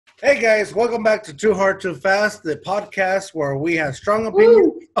Hey guys, welcome back to Too Hard Too Fast, the podcast where we have strong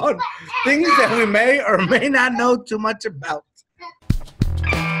opinions on things that we may or may not know too much about.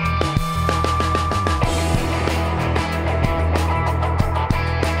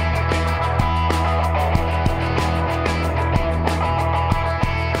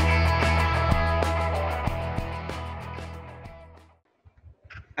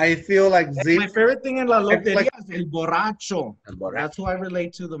 I feel like Zeke. My favorite thing in La Loteria like, is el borracho. That's who I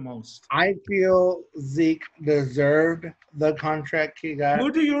relate to the most. I feel Zeke deserved the contract he got.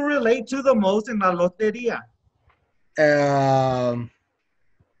 Who do you relate to the most in La Loteria? El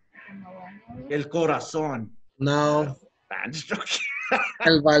corazón. No. I'm just joking.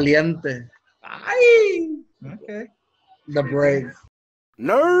 El valiente. Ay. Okay. The brave.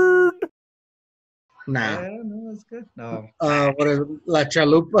 Nerd. Nah. No, that's good. No. What is it? La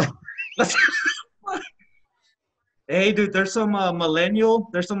chalupa? Hey, dude, there's some millennial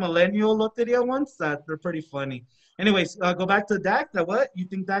Loteria ones that they're pretty funny. Anyways, go back to Dak. What? You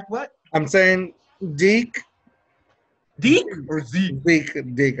think Dak what? I'm saying Deke. Deke or Zeke?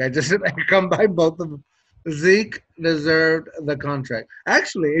 Deke. I combine both of them. Zeke deserved the contract.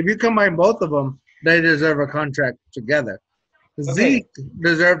 Actually, if you combine both of them, they deserve a contract together. Okay. Zeke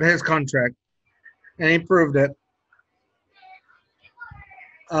deserved his contract, and he proved it.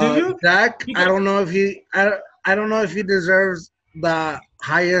 Dak, I don't know if he deserves the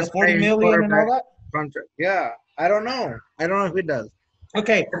highest the $40 million and all that contract. Yeah, I don't know if he does.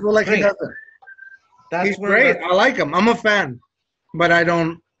 Okay, I feel like he doesn't. He's great. I like him. I'm a fan, but I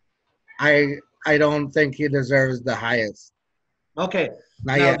don't think he deserves the highest. Okay.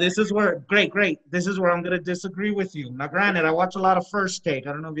 Now this is where great. This is where I'm gonna disagree with you. Now, granted, I watch a lot of First Take.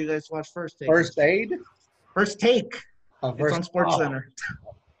 I don't know if you guys watch First Take. First Aid? First Take. It's on Sports Center.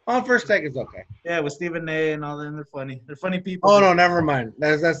 Oh, First Take is okay. Yeah, with Stephen A. and all them. They're funny. They're funny people. Oh no, never mind.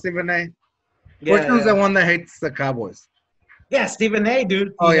 Is that Stephen A? Yeah, which one's the one that hates the Cowboys? Yeah, Stephen A.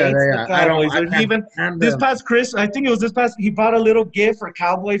 Dude. He hates the Cowboys. This past Chris, I think it was this past. He bought a little gift for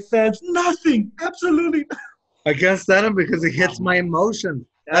Cowboy fans. Nothing. Absolutely. I can't stand him because he hits my emotions.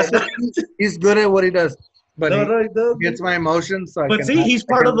 He's good at what he does, but he hits my emotions. So he's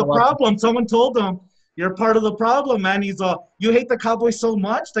part of the problem. Someone told him, "You're part of the problem, man." He's you hate the Cowboys so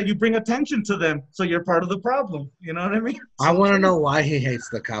much that you bring attention to them, so you're part of the problem. You know what I mean? I want to know why he hates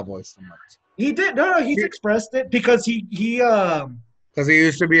the Cowboys so much. He did. No, he's expressed it because he because he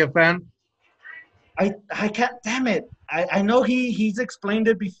used to be a fan. I can't. Damn it! I know he's explained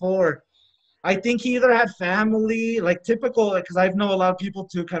it before. I think he either had family, like typical, because I know a lot of people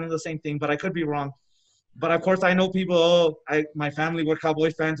too, kind of the same thing, but I could be wrong. But of course, I know people. My family were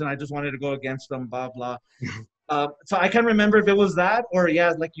Cowboy fans, and I just wanted to go against them. Blah blah. So I can't remember if it was that or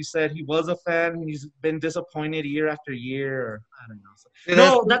like you said, he was a fan and he's been disappointed year after year. Or I don't know.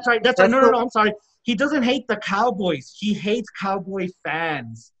 No, that's right. That's right. No. I'm sorry. He doesn't hate the Cowboys. He hates Cowboy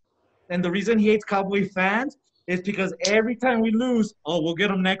fans, and the reason he hates Cowboy fans is because every time we lose, we'll get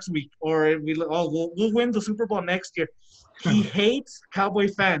them next week, or we'll win the Super Bowl next year. He hates Cowboy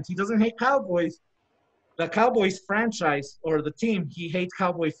fans. He doesn't hate Cowboys. The Cowboys franchise or the team, he hates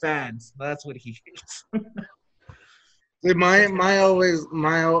Cowboy fans. That's what he hates. See, my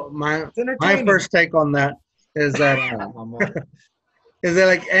first take on that is that is there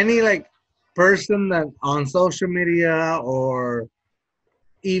like any person that on social media or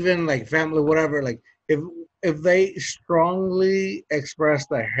even like family, whatever, like if they strongly express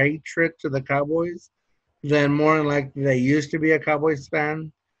the hatred to the Cowboys, then more than likely they used to be a Cowboys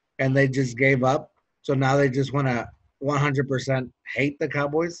fan and they just gave up. So now they just want to 100% hate the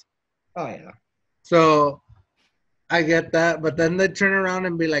Cowboys. Oh, yeah. So I get that. But then they turn around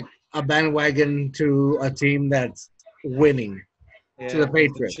and be like a bandwagon to a team that's winning, to the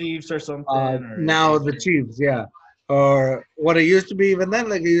Patriots. The Chiefs or something. Now the Chiefs, yeah. Or what it used to be even then,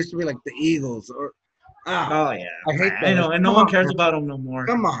 like it used to be like the Eagles or oh yeah, I hate that. I know, and no one cares about them no more.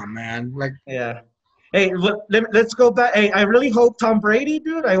 Come on, man. Like, yeah. Hey, let's go back. Hey, I really hope Tom Brady,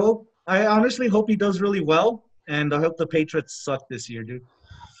 dude. I honestly hope he does really well, and I hope the Patriots suck this year, dude.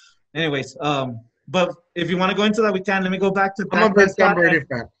 Anyways, but if you want to go into that, we can. Let me go back to. I'm a big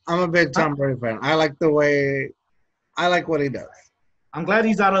Tom Brady fan. I like what he does. I'm glad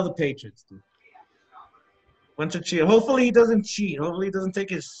he's out of the Patriots, dude. Bunch of cheat. Hopefully he doesn't cheat. Hopefully he doesn't take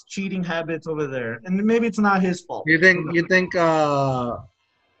his cheating habits over there. And maybe it's not his fault. You think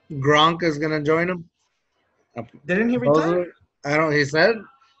Gronk is gonna join him? Didn't he retire? He said.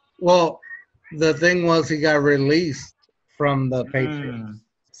 Well, the thing was he got released from the Patriots,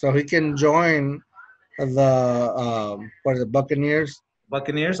 so he can join the Buccaneers.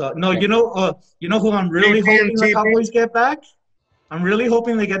 Buccaneers. No, you know who I'm really hoping the Cowboys get back? I'm really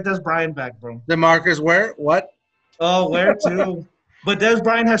hoping they get Des Bryant back, bro. DeMarcus where? What? Oh, where to? But Des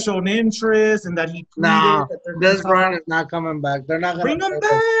Bryant has shown interest and that he tweeted Nah, that they're going to Des talk. Bryant is not coming back. They're not gonna Bring him pay him.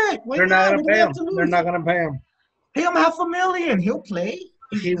 back. Why They're not not? gonna What do they pay have him. to They're lose? not gonna pay him. Pay him $500,000. He'll play.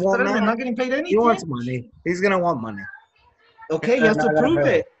 He He's won't better than not. not getting paid He wants anything. money. He's gonna want money. Okay, he They're has to not gonna prove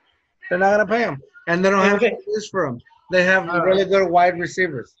pay him. it. They're not gonna pay him, and they don't have Okay. any use for him. They have All really right. good wide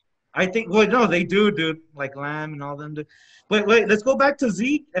receivers. I think, well, no, they do, dude. Like Lamb and all them. Do. Wait, let's go back to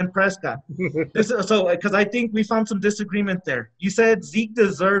Zeke and Prescott. This is so because I think we found some disagreement there. You said Zeke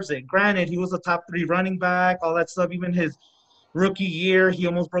deserves it. Granted, he was a top 3 running back, all that stuff. Even his rookie year, he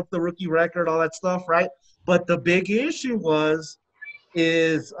almost broke the rookie record, all that stuff, right? But the big issue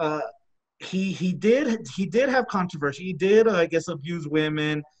is he did have controversy. He did, I guess, abuse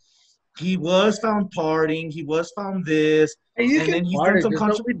women. He was found partying. He was found this, Hey, you and can then he's done party, some just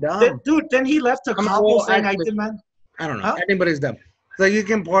don't be controversy. dumb. Dude, then he left a I mean, couple well, saying, "I actually, demand." I don't know. Huh? Anybody's dumb. So you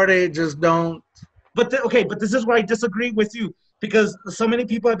can party, just don't. But but this is where I disagree with you because so many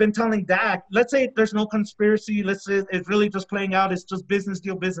people have been telling Dak. Let's say there's no conspiracy. Let's say it's really just playing out. It's just business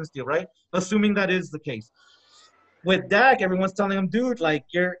deal, right? Assuming that is the case. With Dak, everyone's telling him, dude, like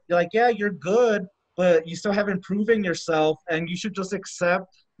you're like, yeah, you're good, but you still haven't proven yourself, and you should just accept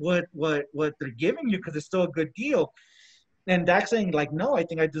what they're giving you because it's still a good deal. And Dak saying like, no, I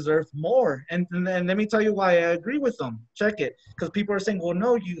think I deserve more. And let me tell you why I agree with them. Check it, because people are saying, well,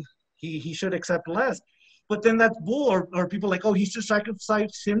 no, he should accept less. But then that's bull, or people like, oh, he should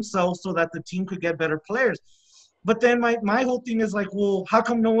sacrifice himself so that the team could get better players. But then my whole thing is like, well, how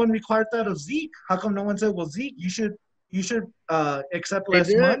come no one required that of Zeke? How come no one said, well, Zeke, you should accept They less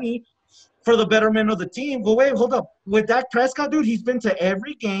did. money for the betterment of the team? Well, wait, hold up. With Dak Prescott, dude, he's been to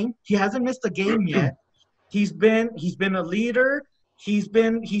every game. He hasn't missed a game yet. He's been a leader. He's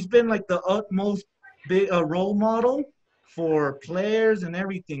been like the utmost big role model for players and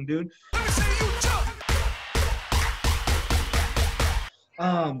everything, dude.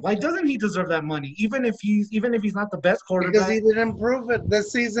 Why doesn't he deserve that money? Even if he's not the best quarterback. Because he didn't prove it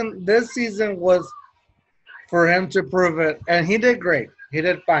this season. This season was for him to prove it, and he did great. He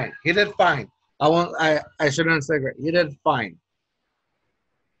did fine. He did fine. I shouldn't say great. He did fine.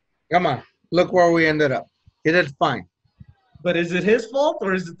 Come on, look where we ended up. He did fine. But is it his fault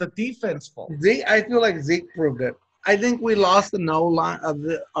or is it the defense fault? Zeke, I feel like Zeke proved it. I think we lost the no line of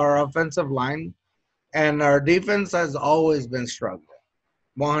our offensive line, and our defense has always been struggling,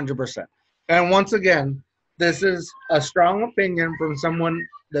 100%. And once again, this is a strong opinion from someone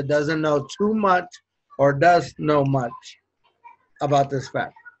that doesn't know too much or does know much about this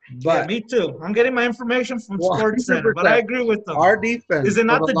fact. Yeah, But me too. I'm getting my information from 100%, Sports Center, but I agree with them. our defense, Is it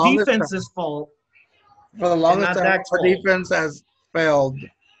not for the longest time, defense's fault? for the longest not time, Dak's our fault? defense has failed.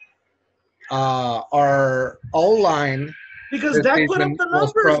 Our O line Because this Dak put up season the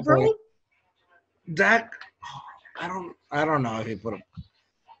was numbers, struggling. bro. Dak, I don't know if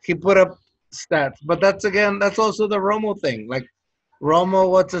he put up stats, but that's also the Romo thing. Like Romo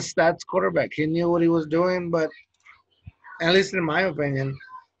was a stats quarterback. He knew what he was doing, but at least in my opinion,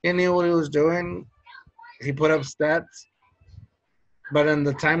 he knew what he was doing. He put up stats, but in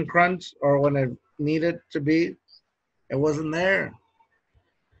the time crunch or when it needed to be, it wasn't there.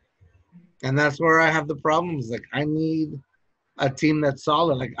 And that's where I have the problems. Like I need a team that's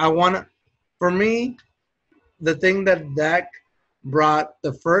solid. Like for me, the thing that Dak brought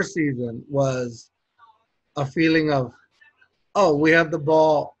the first season was a feeling of, oh, we have the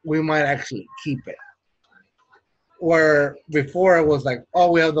ball, we might actually keep it. Where before it was like,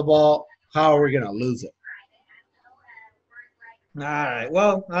 oh, we have the ball, how are we gonna lose it? All right.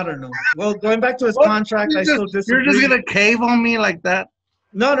 Well, I don't know. Well, going back to his What? contract, I still disagree. You're just gonna cave on me like that?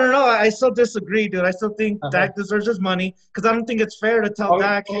 No. I still disagree, dude. I still think Dak deserves his money because I don't think it's fair to tell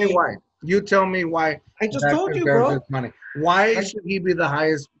Dak, Tell me why. You tell me why. I just Dak told you, deserves bro. his money. Why should he be the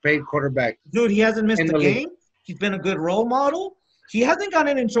highest paid quarterback? Dude, he hasn't missed in a the league? game. He's been a good role model. He hasn't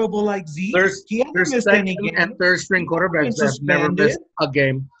gotten in trouble like Zeke. He hasn't There's missed any second game. and third string quarterbacks that have never suspended. missed a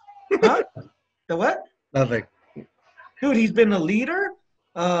game. Huh? The what? Nothing. Dude, he's been a leader.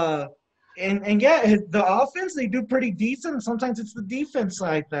 And yeah, the offense, they do pretty decent. Sometimes it's the defense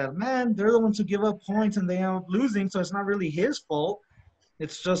side that, man, they're the ones who give up points and they end up losing, so it's not really his fault.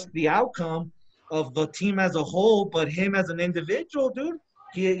 It's just the outcome of the team as a whole, but him as an individual, dude,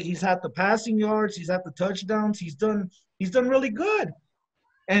 he's had the passing yards, he's had the touchdowns, he's done really good.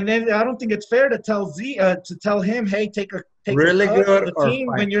 And then I don't think it's fair to tell him, hey, take a Really cut good of the or team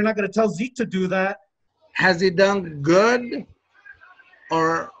fine? when you're not going to tell Zeke to do that. Has he done good,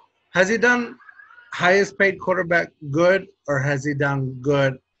 or has he done highest paid quarterback good, or has he done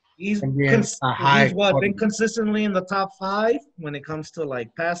good and being a he's high what been quarterback. consistently in the top 5 when it comes to like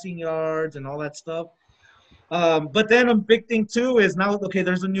passing yards and all that stuff. But then a big thing too is now, okay,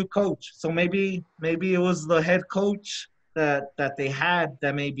 there's a new coach, so maybe it was the head coach that they had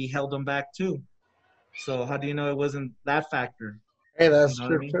that maybe held them back too. So how do you know it wasn't that factor? Hey, You that's know what I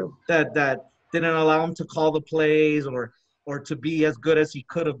true mean? too. That didn't allow him to call the plays or to be as good as he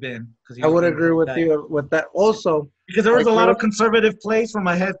could have been because he I was would being agree held with back. you with that. Also, Because there I was a lot agree. of conservative plays from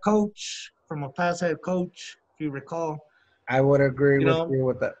a head coach, from a past head coach, if you recall. I would agree You with know, you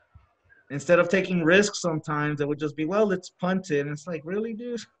with that. instead of taking risks, sometimes it would just be, well, let's punt it. And it's like, really,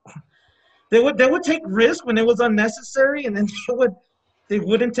 dude? They would take risk when it was unnecessary, and then they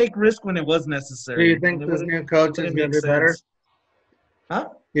wouldn't take risk when it was Do you necessary, and think this new coach it is wouldn't going make to be better? sense, huh?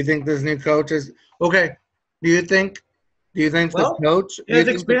 Do you think this new coach is okay? Do you think? Do you think the Well, coach? he Do you has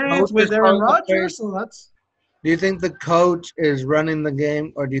think the experience coach is with Aaron calling the plays? Rodgers, so that's. Do you think the coach is running the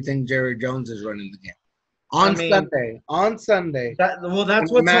game, or do you think Jerry Jones is running the game? I On mean, Sunday, on Sunday, when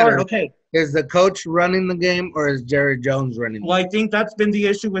that's it what's hard. matters, Okay, is the coach running the game, or is Jerry Jones running the well, I game? think that's been the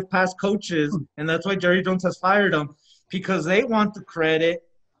issue with past coaches, and that's why Jerry Jones has fired them because they want the credit,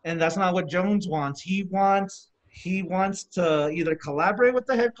 and that's not what Jones wants. He wants to either collaborate with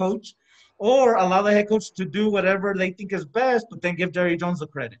the head coach or allow the head coach to do whatever they think is best, but then give Jerry Jones the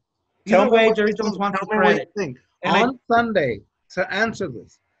credit. Tell Either me way, what Jerry you Jones think. wants Tell the me what you credit, think. and I On Sunday, to answer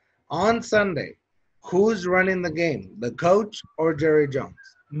this, on Sunday, who's running the game, the coach or Jerry Jones?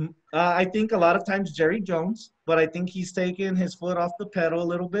 I think a lot of times Jerry Jones, but I think he's taken his foot off the pedal a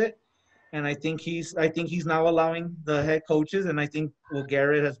little bit, and I think he's now allowing the head coaches, and I think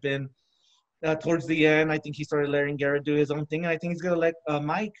Garrett has been towards the end. I think he started letting Garrett do his own thing, and I think he's gonna let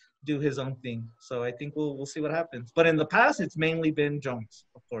Mike do his own thing. So I think we'll see what happens. But in the past, it's mainly been Jones,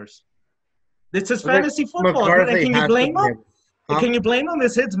 of course. This is I think fantasy football, dude. And McCarthy can you has to blame be him? able. And Huh? can you blame him?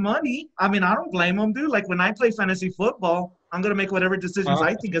 It's his money. I mean, I don't blame him, dude. Like when I play fantasy football, I'm gonna make whatever decisions Huh?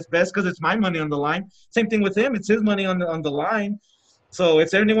 I think is best because it's my money on the line. Same thing with him; it's his money on the line. So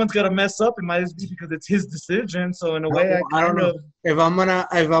if anyone's gonna mess up, it might be because it's his decision. So in a way, I I don't kind know of if I'm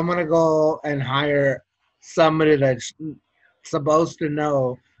gonna go and hire somebody that's supposed to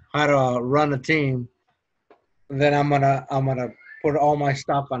know how to run a team, then I'm gonna put all my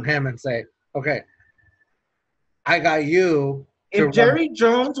stock on him and say, okay, I got you to if run. Jerry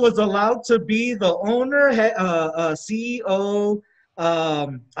Jones was allowed to be the owner, CEO,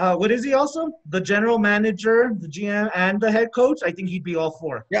 what is he also? The general manager, the GM, and the head coach, I think he'd be all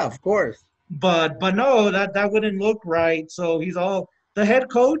four. Yeah, of course. But no, that wouldn't look right. So he's all the head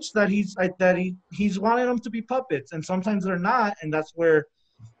coach he's wanting them to be puppets, and sometimes they're not, and that's where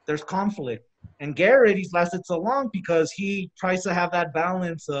there's conflict. And Garrett, he's lasted so long because he tries to have that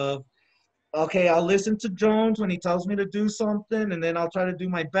balance of, okay, I'll listen to Jones when he tells me to do something, and then I'll try to do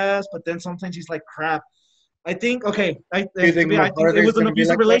my best. But then sometimes he's like, crap. I think, okay, Do you think I think it McCarthy's was an gonna be abusive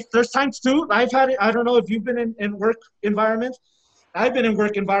like that? relation. There's times too. I've had it. I don't know if you've been in work environments. I've been in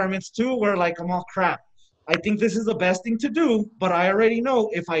work environments too where like I'm all crap. I think this is the best thing to do, but I already know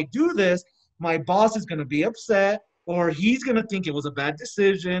if I do this, my boss is gonna be upset or he's gonna think it was a bad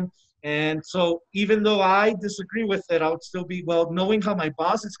decision. And so even though I disagree with it, I would still be, well, knowing how my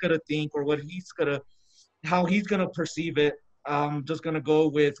boss is gonna think or how he's gonna perceive it, I'm just gonna go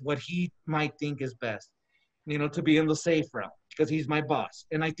with what he might think is best, to be in the safe route because he's my boss.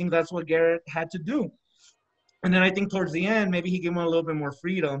 And I think that's what Garrett had to do. And then I think towards the end, maybe he gave him a little bit more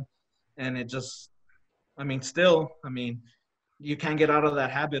freedom, and it just, you can't get out of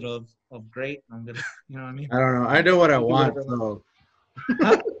that habit of great. I'm gonna, you know what I mean? I don't know. I do what I You do want, whatever. so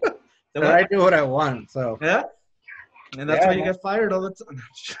Huh? The I what? do what I want. So Yeah, and that's yeah, why you man. get fired all the time.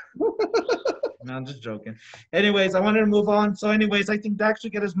 No, I'm just joking. Anyways, I wanted to move on. So, anyways, I think Dak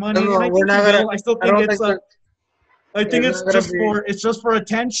should get his money, and No, I we're think he not gonna. will. I still I think don't it's think that I think it's it's not gonna just be. for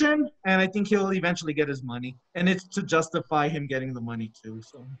attention, and I think he'll eventually get his money, and it's to justify him getting the money too.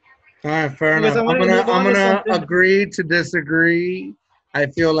 So, All right, fair anyways, enough. I wanted to move I'm on to gonna something. agree to disagree. I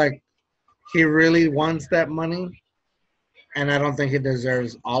feel like he really wants that money, and I don't think he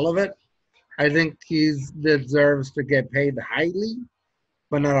deserves all of it. I think he deserves to get paid highly,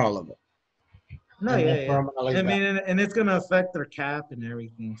 but not all of it. No, And yeah, that's yeah. where I'm gonna I leave that. mean, and it's gonna affect their cap and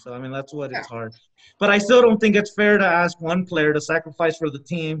everything. So, I mean, that's what Yeah. it's hard. But I still don't think it's fair to ask one player to sacrifice for the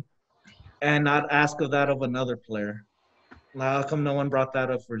team and not ask of that of another player. Like, how come no one brought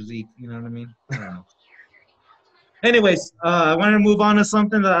that up for Zeke? You know what I mean? I don't know. Anyways, I wanted to move on to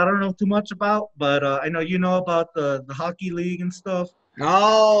something that I don't know too much about, but I know you know about the hockey league and stuff.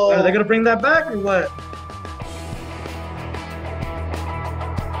 Are they Oh, gonna bring that back or what?